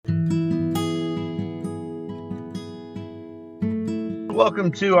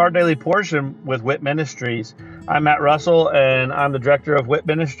Welcome to Our Daily Portion with WIT Ministries. I'm Matt Russell, and I'm the director of WIT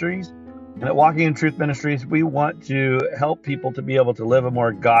Ministries. And at Walking in Truth Ministries, we want to help people to be able to live a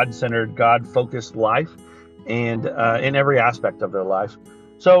more God-centered, God-focused life, and in every aspect of their life.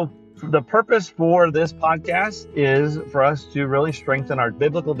 So the purpose for this podcast is for us to really strengthen our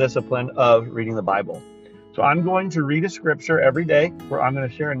biblical discipline of reading the Bible. So I'm going to read a scripture every day where I'm going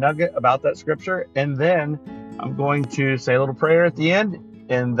to share a nugget about that scripture, and then I'm going to say a little prayer at the end,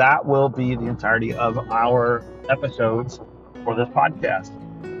 and that will be the entirety of our episodes for this podcast.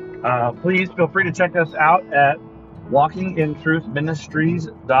 Please feel free to check us out at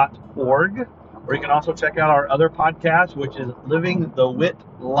walkingintruthministries.org, or you can also check out our other podcast, which is Living the WIT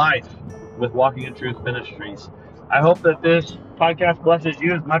Life with Walking in Truth Ministries. I hope that this podcast blesses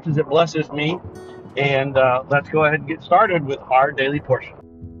you as much as it blesses me. And let's go ahead and get started with our daily portion.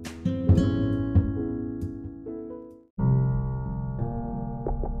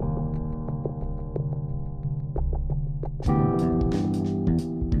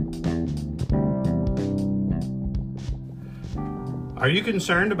 Are you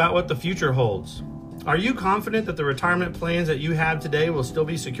concerned about what the future holds? Are you confident that the retirement plans that you have today will still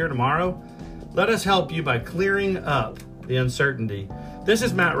be secure tomorrow? Let us help you by clearing up the uncertainty. This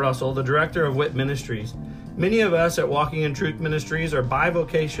is Matt Russell, the director of WIT Ministries. Many of us at Walking in Truth Ministries are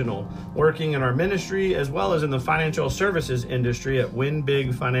bivocational, working in our ministry as well as in the financial services industry at Win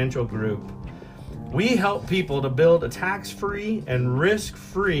Big Financial Group. We help people to build a tax-free and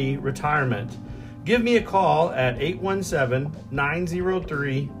risk-free retirement. Give me a call at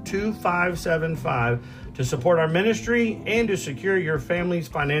 817-903-2575 to support our ministry and to secure your family's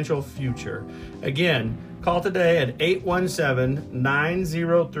financial future. Again, call today at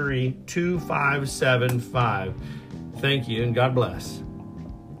 817-903-2575. Thank you and God bless.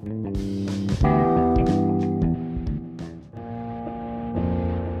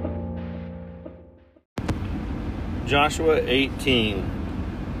 Joshua 18.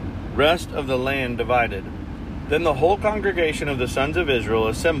 Rest of the land divided. Then the whole congregation of the sons of Israel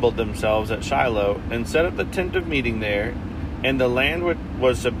assembled themselves at Shiloh and set up the tent of meeting there, and the land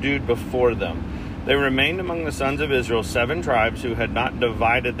was subdued before them. They remained among the sons of Israel 7 tribes who had not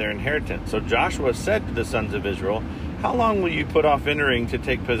divided their inheritance. So Joshua said to the sons of Israel, "How long will you put off entering to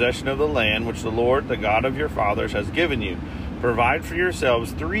take possession of the land which the Lord, the God of your fathers, has given you? Provide for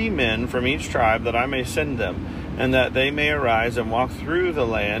yourselves 3 men from each tribe, that I may send them, and that they may arise and walk through the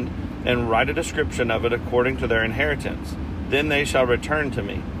land and write a description of it according to their inheritance. Then they shall return to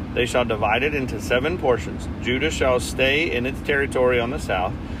me. They shall divide it into 7 portions. Judah shall stay in its territory on the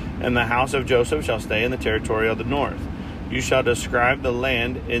south, and the house of Joseph shall stay in the territory of the north. You shall describe the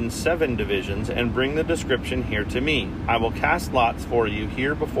land in 7 divisions, and bring the description here to me. I will cast lots for you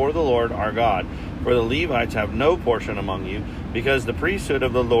here before the Lord our God, for the Levites have no portion among you, because the priesthood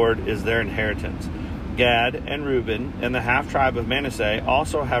of the Lord is their inheritance. Gad and Reuben and the half-tribe of Manasseh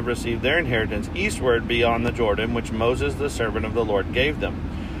also have received their inheritance eastward beyond the Jordan, which Moses the servant of the Lord gave them."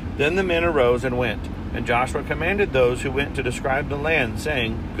 Then the men arose and went, and Joshua commanded those who went to describe the land,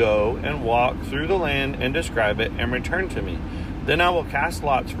 saying, "Go and walk through the land and describe it, and return to me. Then I will cast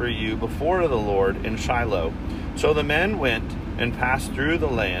lots for you before the Lord in Shiloh." So the men went and passed through the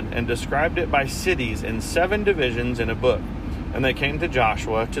land, and described it by cities in 7 divisions in a book. And they came to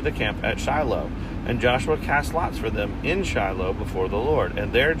Joshua to the camp at Shiloh. And Joshua cast lots for them in Shiloh before the Lord.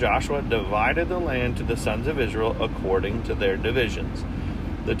 And there Joshua divided the land to the sons of Israel according to their divisions.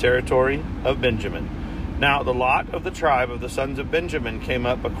 The territory of Benjamin. Now the lot of the tribe of the sons of Benjamin came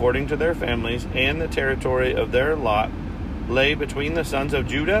up according to their families, and the territory of their lot lay between the sons of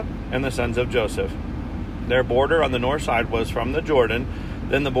Judah and the sons of Joseph. Their border on the north side was from the Jordan.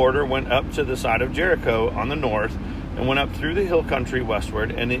 Then the border went up to the side of Jericho on the north, and went up through the hill country westward,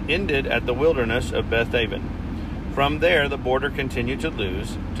 and it ended at the wilderness of Beth-aven. From there the border continued to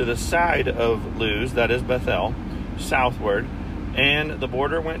Luz, to the side of Luz, that is Bethel, southward, and the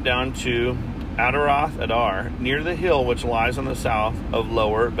border went down to Adaroth Adar, near the hill which lies on the south of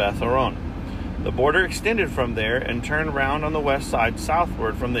lower Beth-horon. The border extended from there and turned round on the west side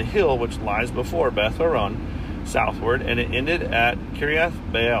southward from the hill which lies before Beth-horon, southward, and it ended at Kiriath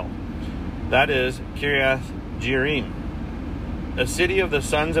Baal, that is Kiriath Jearim, a city of the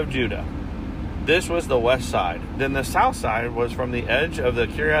sons of Judah. This was the west side. Then the south side was from the edge of the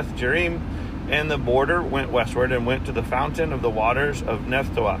Kiriath Jearim, and the border went westward and went to the fountain of the waters of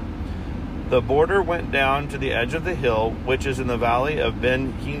Nephtoah. The border went down to the edge of the hill, which is in the valley of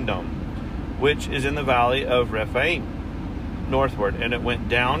Ben Hinnom, which is in the valley of Rephaim, northward, and it went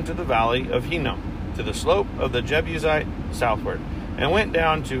down to the valley of Hinnom, to the slope of the Jebusite southward, and went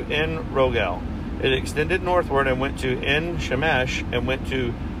down to En Rogel, It extended northward and went to En Shemesh and went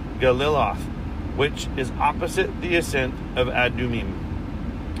to Galiloth, which is opposite the ascent of Adumim.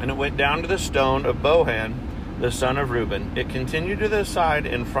 And it went down to the stone of Bohan, the son of Reuben. It continued to the side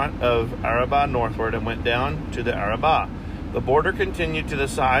in front of Arabah northward and went down to the Arabah. The border continued to the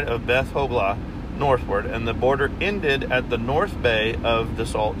side of Beth Hoglah northward, and the border ended at the north bay of the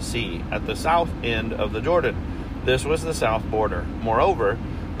Salt Sea, at the south end of the Jordan. This was the south border. Moreover,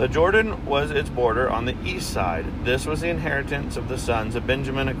 the Jordan was its border on the east side. This was the inheritance of the sons of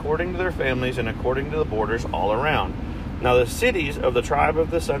Benjamin according to their families and according to the borders all around. Now the cities of the tribe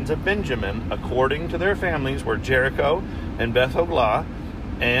of the sons of Benjamin, according to their families, were Jericho and Beth Hoglah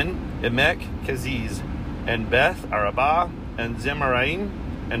and Emek Keziz and Beth Arabah and Zemaraim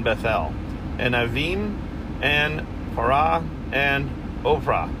and Bethel and Avim and Parah and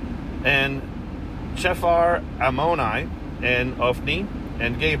Ophrah and Shephar Ammoni and Ophni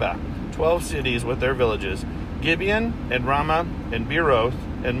and Geba, 12 cities with their villages, Gibeon and Ramah and Beeroth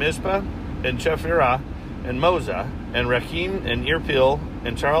and Mizpah and Chephirah and Moza and Rechim and Irpil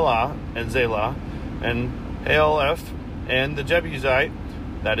and Charlah and Zelah and Haeleph and the Jebusite,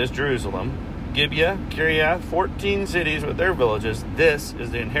 that is Jerusalem, Gibeah, Kiriath, 14 cities with their villages. This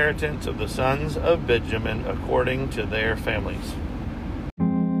is the inheritance of the sons of Benjamin according to their families.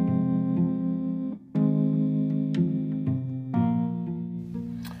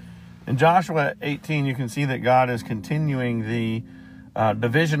 In Joshua 18, you can see that God is continuing the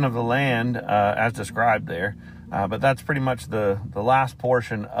division of the land as described there. But that's pretty much the last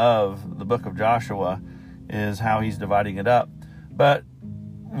portion of the book of Joshua, is how he's dividing it up. But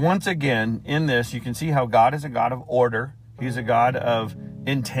once again, in this, you can see how God is a God of order. He's a God of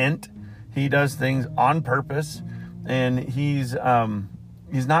intent. He does things on purpose. And he's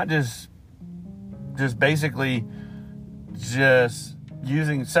not just basically just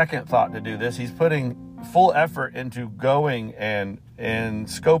using second thought to do this. He's putting full effort into going and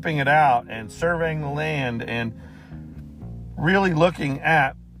scoping it out and surveying the land and really looking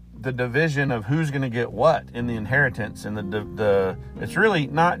at the division of who's going to get what in the inheritance. And it's really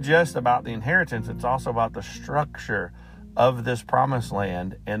not just about the inheritance. It's also about the structure of this promised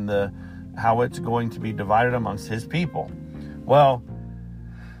land and how it's going to be divided amongst his people. Well,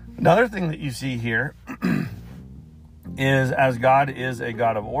 another thing that you see here is, as God is a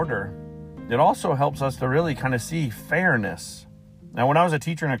God of order, it also helps us to really kind of see fairness. Now, when I was a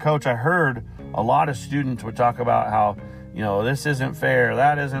teacher and a coach, I heard a lot of students would talk about how, this isn't fair,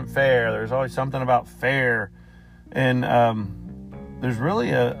 that isn't fair. There's always something about fair. And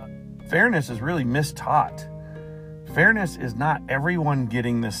fairness is really mistaught. Fairness is not everyone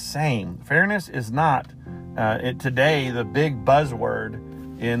getting the same. Fairness is not, today, the big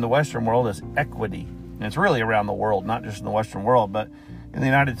buzzword in the Western world is equity. And it's really around the world, not just in the Western world, but in the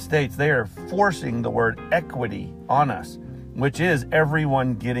United States, they are forcing the word equity on us, which is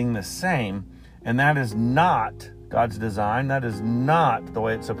everyone getting the same. And that is not God's design. That is not the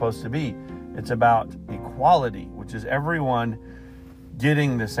way it's supposed to be. It's about equality, which is everyone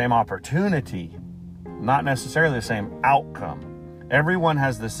getting the same opportunity, not necessarily the same outcome. Everyone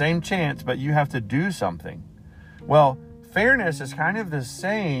has the same chance, but you have to do something. Well, fairness is kind of the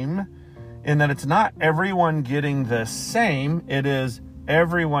same in that it's not everyone getting the same. It is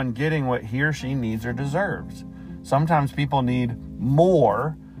everyone getting what he or she needs or deserves. Sometimes people need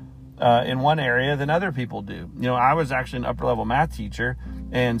more in one area than other people do. I was actually an upper level math teacher,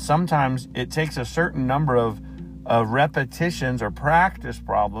 and sometimes it takes a certain number of repetitions or practice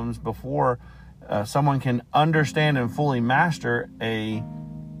problems before someone can understand and fully master a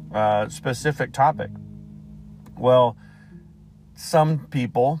specific topic. Well, some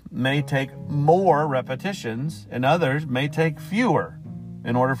people may take more repetitions and others may take fewer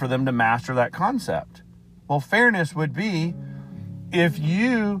in order for them to master that concept. Well, fairness would be, if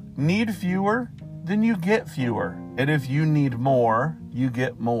you need fewer, then you get fewer. And if you need more, you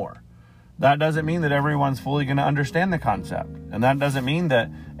get more. That doesn't mean that everyone's fully going to understand the concept. And that doesn't mean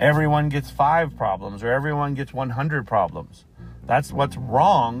that everyone gets 5 problems or everyone gets 100 problems. That's what's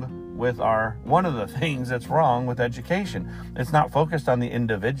wrong with one of the things that's wrong with education. It's not focused on the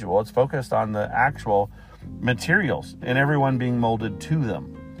individual. It's focused on the actual materials and everyone being molded to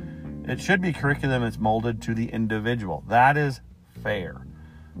them. It should be curriculum that's molded to the individual. That is fair.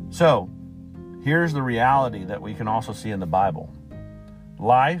 So here's the reality that we can also see in the Bible.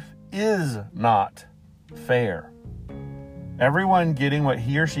 Life is not fair. Everyone getting what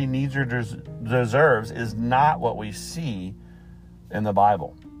he or she needs or deserves is not what we see in the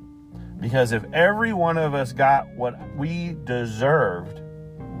Bible. Because if every one of us got what we deserved,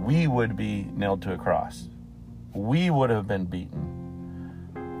 we would be nailed to a cross. We would have been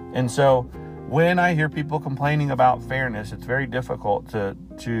beaten. And so when I hear people complaining about fairness, it's very difficult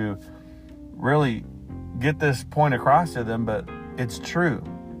to really get this point across to them, but it's true.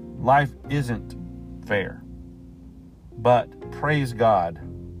 Life isn't fair. But praise God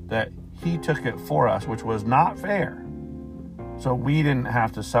that he took it for us, which was not fair. So we didn't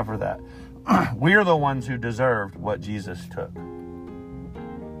have to suffer that. We're the ones who deserved what Jesus took.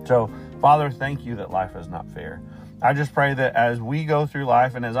 So, Father, thank you that life is not fair. I just pray that as we go through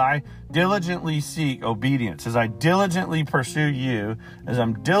life and as I diligently seek obedience, as I diligently pursue you, as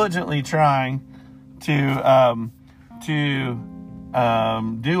I'm diligently trying to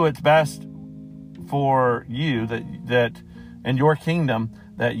do what's best for you, that and your kingdom,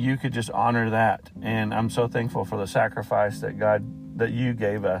 that you could just honor that. And I'm so thankful for the sacrifice that you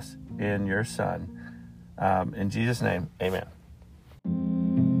gave us in your Son. In Jesus' name, amen.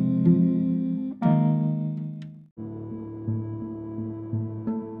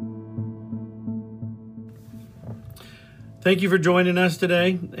 Thank you for joining us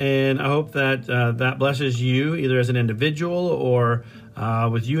today, and I hope that that blesses you either as an individual or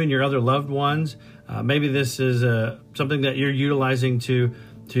with you and your other loved ones. Maybe this is something that you're utilizing to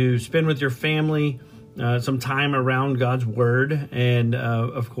spend with your family some time around God's Word, and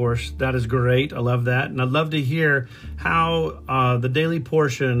of course, that is great. I love that, and I'd love to hear how the Daily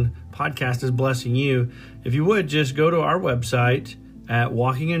Portion podcast is blessing you. If you would, just go to our website at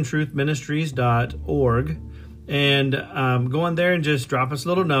walkingintruthministries.org. And go on there and just drop us a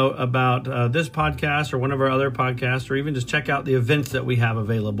little note about this podcast or one of our other podcasts, or even just check out the events that we have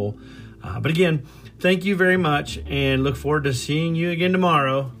available. But again, thank you very much, and look forward to seeing you again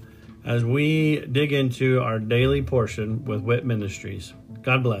tomorrow as we dig into our daily portion with WIT Ministries.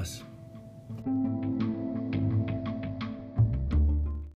 God bless.